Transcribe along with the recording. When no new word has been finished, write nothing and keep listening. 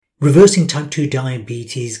Reversing type 2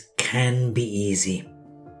 diabetes can be easy.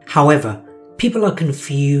 However, people are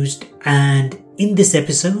confused, and in this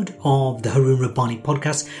episode of the Haroon Rabbani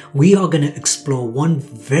podcast, we are going to explore one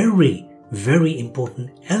very, very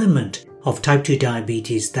important element of type 2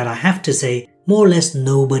 diabetes that I have to say more or less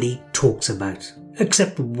nobody talks about,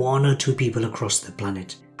 except one or two people across the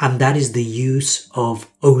planet, and that is the use of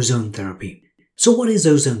ozone therapy. So what is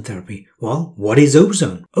ozone therapy? Well, what is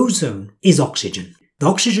ozone? Ozone is oxygen. The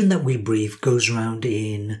oxygen that we breathe goes around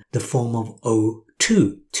in the form of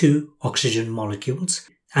O2, two oxygen molecules,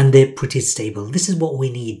 and they're pretty stable. This is what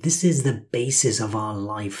we need. This is the basis of our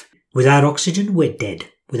life. Without oxygen, we're dead.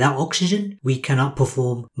 Without oxygen, we cannot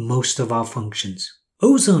perform most of our functions.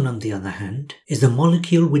 Ozone, on the other hand, is the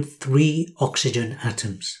molecule with 3 oxygen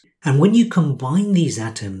atoms. And when you combine these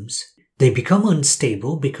atoms, they become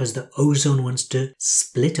unstable because the ozone wants to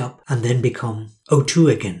split up and then become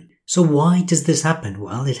O2 again. So why does this happen?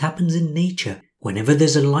 Well, it happens in nature. Whenever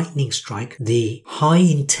there's a lightning strike, the high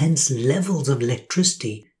intense levels of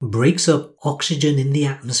electricity breaks up oxygen in the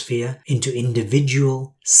atmosphere into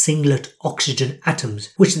individual singlet oxygen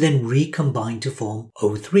atoms, which then recombine to form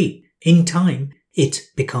O3. In time, it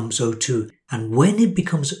becomes O2. And when it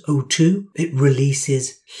becomes O2, it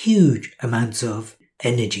releases huge amounts of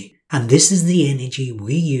energy. And this is the energy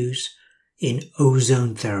we use in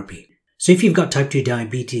ozone therapy. So if you've got type 2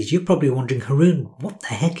 diabetes, you're probably wondering, Haroon, what the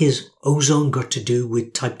heck is ozone got to do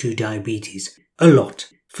with type 2 diabetes? A lot.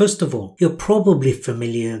 First of all, you're probably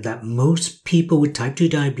familiar that most people with type 2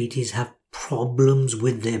 diabetes have problems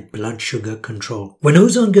with their blood sugar control. When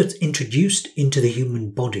ozone gets introduced into the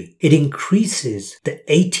human body, it increases the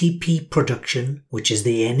ATP production, which is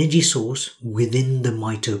the energy source within the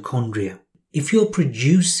mitochondria. If you're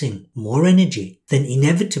producing more energy, then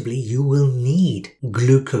inevitably you will need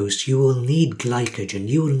glucose, you will need glycogen,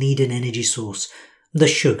 you will need an energy source, the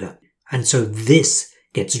sugar. And so this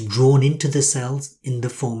gets drawn into the cells in the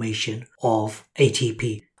formation of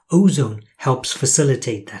ATP. Ozone helps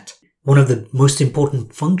facilitate that. One of the most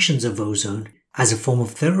important functions of ozone as a form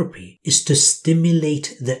of therapy is to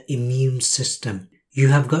stimulate the immune system. You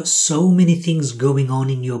have got so many things going on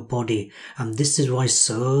in your body, and this is why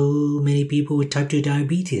so many people with type 2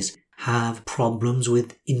 diabetes have problems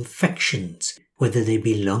with infections, whether they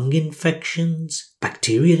be lung infections,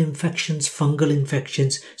 bacterial infections, fungal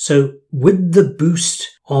infections. So with the boost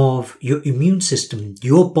of your immune system,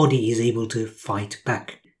 your body is able to fight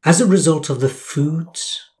back. As a result of the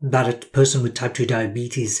foods that a person with type 2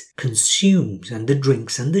 diabetes consumes, and the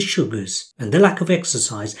drinks and the sugars and the lack of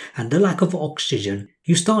exercise and the lack of oxygen,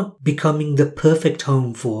 you start becoming the perfect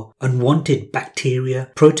home for unwanted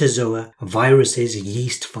bacteria, protozoa, viruses,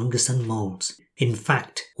 yeast, fungus and molds. In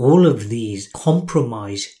fact, all of these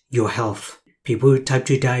compromise your health. People with type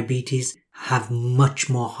 2 diabetes have much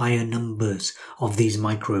more higher numbers of these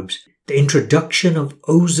microbes. The introduction of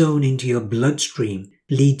ozone into your bloodstream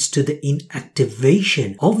leads to the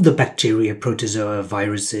inactivation of the bacteria, protozoa,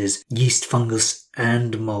 viruses, yeast, fungus,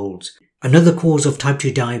 and molds. Another cause of type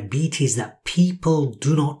 2 diabetes that people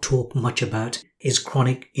do not talk much about is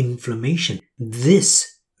chronic inflammation.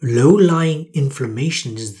 This low-lying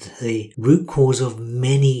inflammation is the root cause of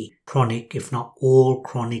many chronic, if not all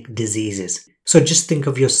chronic diseases. So just think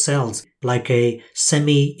of your cells like a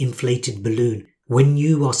semi-inflated balloon. When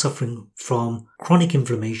you are suffering from chronic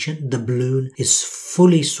inflammation, the balloon is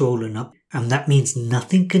fully swollen up, and that means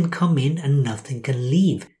nothing can come in and nothing can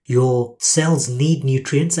leave. Your cells need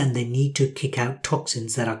nutrients and they need to kick out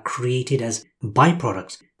toxins that are created as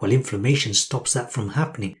byproducts. Well, inflammation stops that from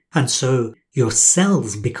happening. And so your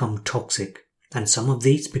cells become toxic, and some of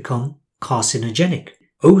these become carcinogenic.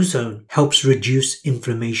 Ozone helps reduce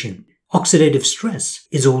inflammation. Oxidative stress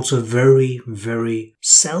is also very, very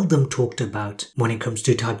seldom talked about when it comes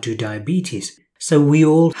to type 2 diabetes. So we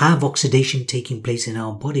all have oxidation taking place in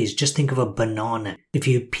our bodies. Just think of a banana. If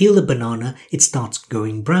you peel a banana, it starts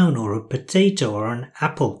going brown, or a potato or an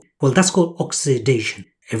apple. Well, that's called oxidation.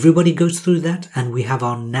 Everybody goes through that, and we have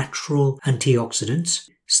our natural antioxidants.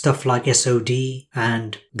 Stuff like SOD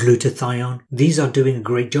and glutathione. These are doing a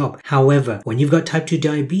great job. However, when you've got type 2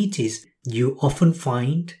 diabetes, you often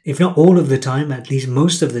find, if not all of the time, at least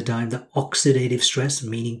most of the time, that oxidative stress,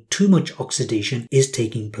 meaning too much oxidation, is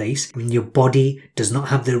taking place, and your body does not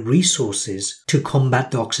have the resources to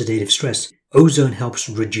combat the oxidative stress. Ozone helps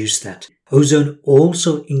reduce that. Ozone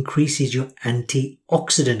also increases your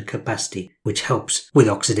antioxidant capacity, which helps with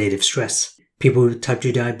oxidative stress. People with type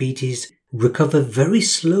 2 diabetes recover very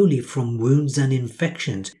slowly from wounds and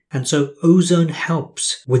infections, and so ozone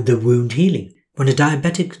helps with the wound healing. When a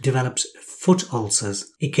diabetic develops foot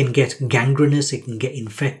ulcers, it can get gangrenous, it can get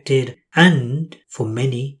infected, and for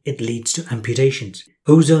many, it leads to amputations.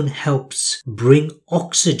 Ozone helps bring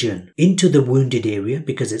oxygen into the wounded area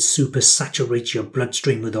because it super saturates your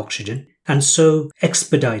bloodstream with oxygen, and so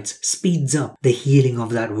expedites, speeds up the healing of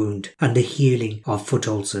that wound and the healing of foot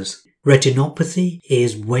ulcers. Retinopathy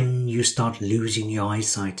is when you start losing your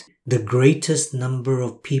eyesight. The greatest number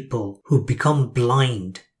of people who become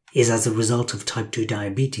blind is as a result of type 2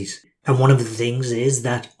 diabetes. And one of the things is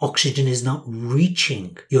that oxygen is not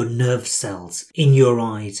reaching your nerve cells in your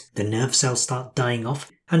eyes. The nerve cells start dying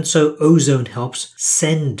off. And so ozone helps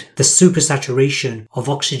send the supersaturation of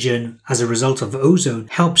oxygen as a result of ozone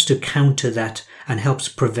helps to counter that and helps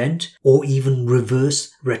prevent or even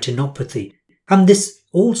reverse retinopathy. And this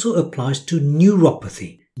also applies to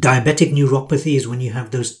neuropathy. Diabetic neuropathy is when you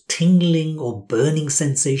have those tingling or burning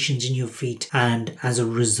sensations in your feet, and as a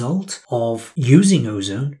result of using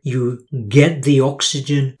ozone, you get the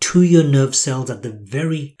oxygen to your nerve cells at the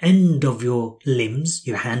very end of your limbs,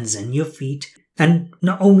 your hands and your feet. And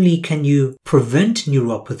not only can you prevent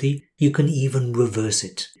neuropathy, you can even reverse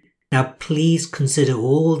it. Now, please consider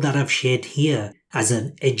all that I've shared here as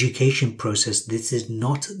an education process. This is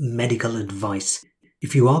not medical advice.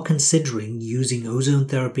 If you are considering using ozone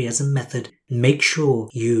therapy as a method, make sure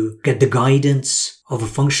you get the guidance of a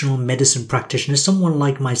functional medicine practitioner, someone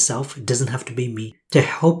like myself, it doesn't have to be me, to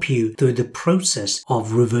help you through the process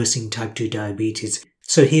of reversing type 2 diabetes.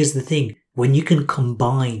 So here's the thing, when you can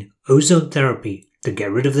combine ozone therapy to get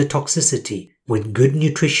rid of the toxicity with good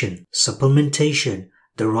nutrition, supplementation,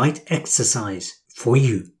 the right exercise for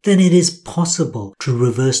you, then it is possible to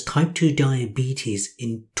reverse type 2 diabetes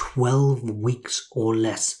in 12 weeks or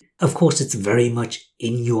less. Of course, it's very much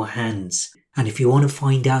in your hands. And if you want to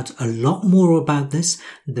find out a lot more about this,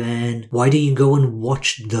 then why don't you go and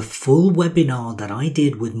watch the full webinar that I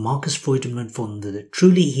did with Marcus Freudenman from the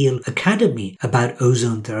Truly Heal Academy about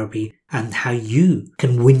ozone therapy and how you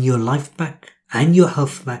can win your life back and your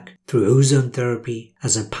health back through ozone therapy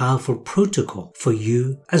as a powerful protocol for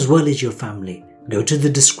you as well as your family. Go to the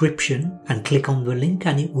description and click on the link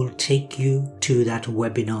and it will take you to that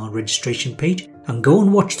webinar registration page, and go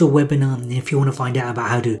and watch the webinar. And if you want to find out about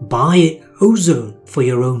how to buy ozone for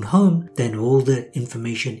your own home, then all the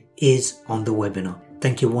information is on the webinar.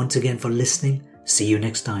 Thank you once again for listening. See you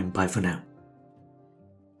next time. Bye for now.